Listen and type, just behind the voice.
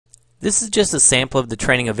This is just a sample of the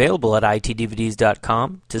training available at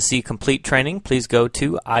itdvds.com. To see complete training, please go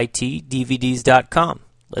to itdvds.com.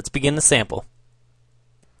 Let's begin the sample.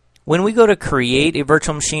 When we go to create a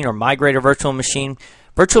virtual machine or migrate a virtual machine,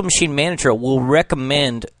 Virtual Machine Manager will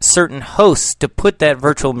recommend certain hosts to put that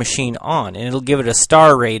virtual machine on, and it'll give it a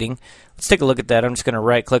star rating. Let's take a look at that. I'm just going to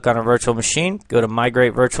right click on a virtual machine, go to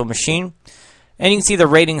Migrate Virtual Machine, and you can see the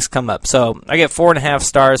ratings come up. So I get 4.5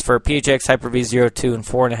 stars for PHX Hyper-V 02 and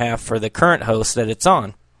 4.5 for the current host that it's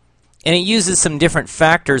on. And it uses some different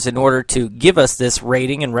factors in order to give us this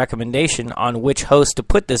rating and recommendation on which host to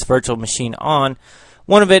put this virtual machine on.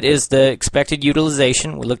 One of it is the expected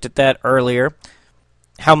utilization. We looked at that earlier.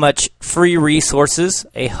 How much free resources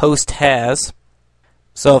a host has.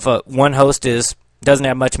 So if one host doesn't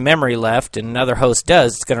have much memory left and another host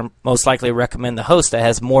does, it's going to most likely recommend the host that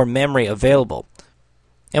has more memory available.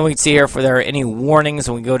 And we can see here if there are any warnings,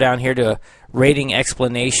 and we go down here to rating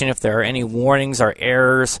explanation, if there are any warnings or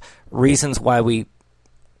errors, reasons why we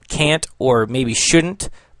can't or maybe shouldn't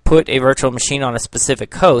put a virtual machine on a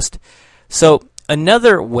specific host. So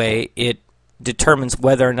another way it determines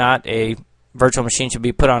whether or not a virtual machine should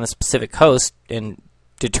be put on a specific host and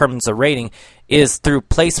determines the rating is through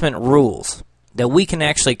placement rules that we can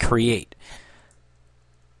actually create.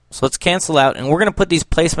 So let's cancel out, and we're going to put these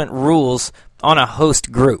placement rules on a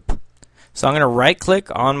host group. So I'm going to right click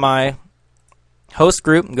on my host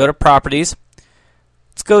group and go to Properties.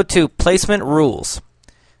 Let's go to Placement Rules.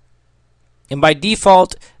 And by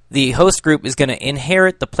default, the host group is going to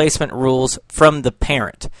inherit the placement rules from the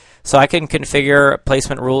parent. So I can configure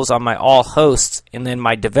placement rules on my all hosts, and then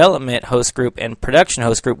my development host group and production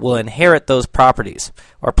host group will inherit those properties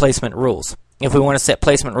or placement rules. If we want to set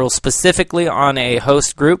placement rules specifically on a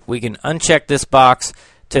host group, we can uncheck this box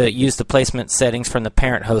to use the placement settings from the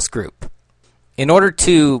parent host group. In order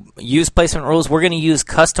to use placement rules, we're going to use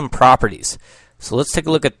custom properties. So let's take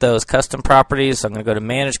a look at those custom properties. I'm going to go to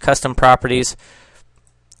Manage Custom Properties.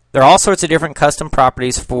 There are all sorts of different custom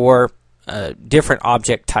properties for different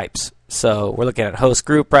object types. So we're looking at host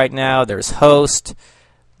group right now. There's host,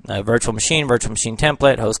 virtual machine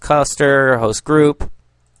template, host cluster, host group.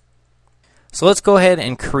 So let's go ahead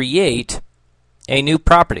and create a new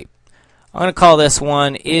property. I'm going to call this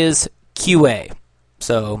one is QA.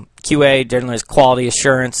 So QA generally is quality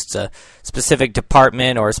assurance. It's a specific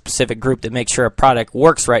department or a specific group that makes sure a product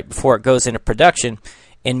works right before it goes into production.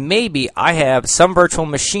 And maybe I have some virtual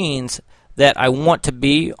machines that I want to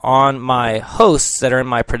be on my hosts that are in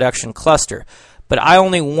my production cluster. But I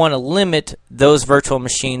only want to limit those virtual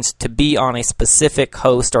machines to be on a specific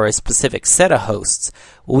host or a specific set of hosts.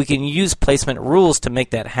 Well, we can use placement rules to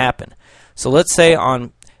make that happen. So let's say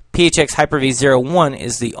on PHX Hyper-V 01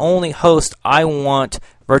 is the only host I want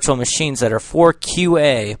virtual machines that are for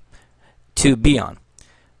QA to be on.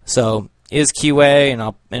 So is QA,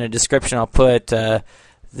 and in a description I'll put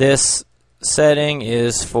this setting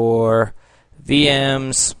is for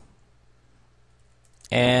VMs,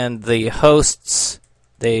 and the hosts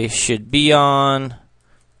they should be on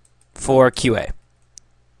for QA.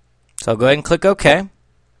 So I'll go ahead and click OK.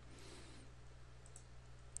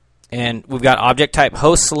 And we've got object type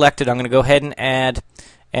host selected. I'm going to go ahead and add,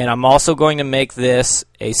 and I'm also going to make this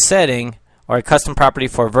a setting or a custom property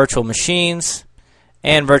for virtual machines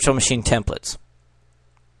and virtual machine templates.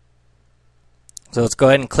 So let's go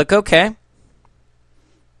ahead and click OK.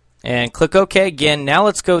 And click OK again. Now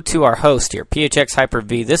let's go to our host here, PHX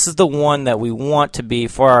Hyper-V. This is the one that we want to be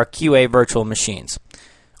for our QA virtual machines,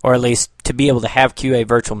 or at least to be able to have QA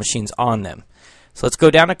virtual machines on them. So let's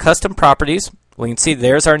go down to Custom Properties. We can see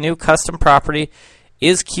there's our new custom property,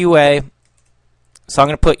 is QA. So I'm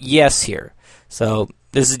going to put yes here. So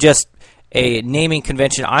this is just a naming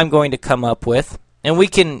convention I'm going to come up with. And we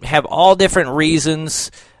can have all different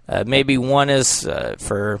reasons. Maybe one is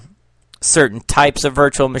for certain types of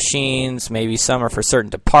virtual machines, maybe some are for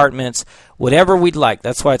certain departments, whatever we'd like.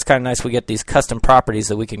 That's why it's kind of nice we get these custom properties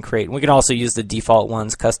that we can create. And we can also use the default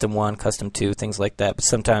ones, custom 1, custom 2, things like that, but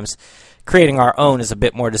sometimes creating our own is a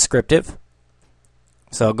bit more descriptive.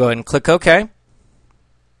 So I'll go ahead and click OK.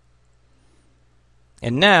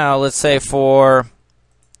 And now let's say for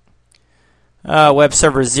web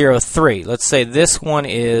server 03, let's say this one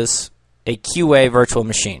is a QA virtual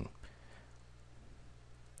machine.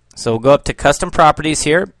 So we'll go up to Custom Properties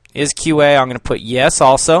here. Is QA, I'm going to put yes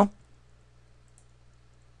also.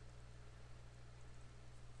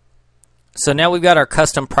 So now we've got our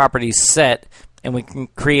custom properties set, and we can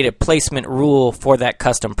create a placement rule for that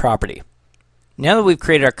custom property. Now that we've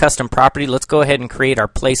created our custom property, let's go ahead and create our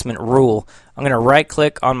placement rule. I'm going to right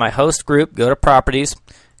click on my host group, go to Properties,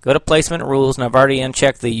 go to placement rules, and I've already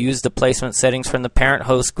unchecked the use the placement settings from the parent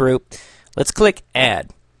host group. Let's click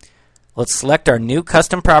add. Let's select our new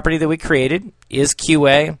custom property that we created, is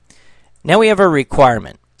QA. Now we have a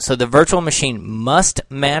requirement. So the virtual machine must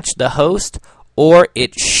match the host, or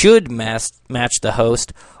it should match the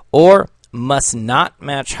host, or must not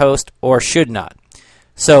match host, or should not.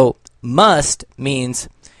 So must means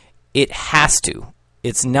it has to.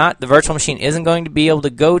 It's not, the virtual machine isn't going to be able to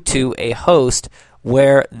go to a host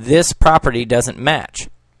where this property doesn't match.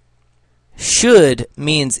 Should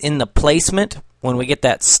means in the placement, when we get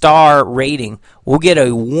that star rating, we'll get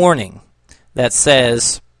a warning that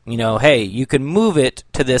says, you know, hey, you can move it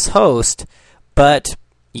to this host, but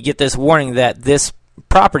you get this warning that this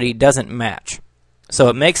property doesn't match. So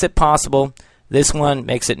it makes it possible. This one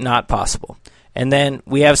makes it not possible. And then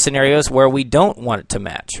we have scenarios where we don't want it to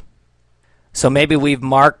match. So maybe we've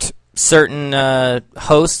marked certain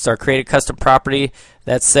hosts or created custom property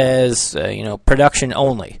that says, you know, production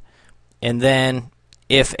only. And then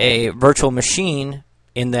if a virtual machine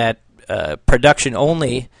in that production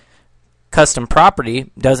only custom property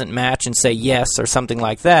doesn't match and say yes or something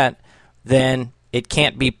like that, then it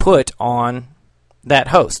can't be put on that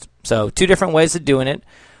host. So two different ways of doing it.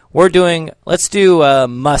 Let's do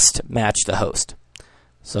must match the host.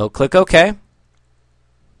 So click OK.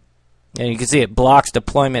 And you can see it blocks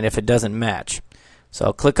deployment if it doesn't match. So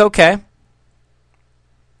I'll click OK.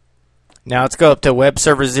 Now let's go up to Web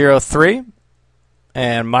Server 03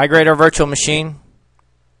 and migrate our virtual machine.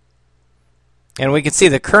 And we can see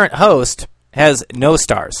the current host has no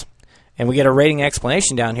stars. And we get a rating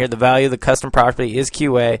explanation down here. The value of the custom property is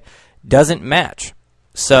QA, doesn't match.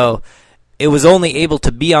 So it was only able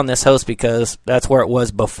to be on this host because that's where it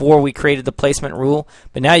was before we created the placement rule.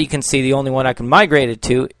 But now you can see the only one I can migrate it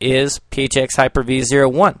to is PHX Hyper-V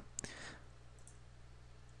 01.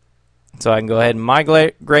 So I can go ahead and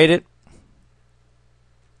migrate it.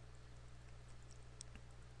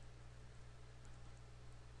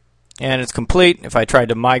 And it's complete. If I tried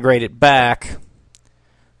to migrate it back,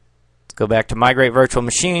 let's go back to Migrate Virtual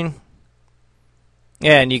Machine.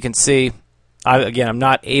 And you can see, again, I'm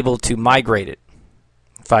not able to migrate it.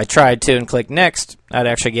 If I tried to and click Next, I'd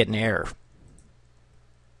actually get an error.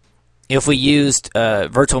 If we used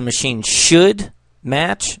virtual machine should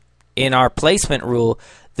match in our placement rule,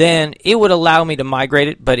 then it would allow me to migrate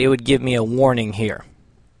it, but it would give me a warning here.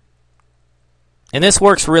 And this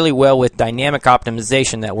works really well with dynamic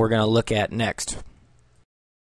optimization that we're going to look at next.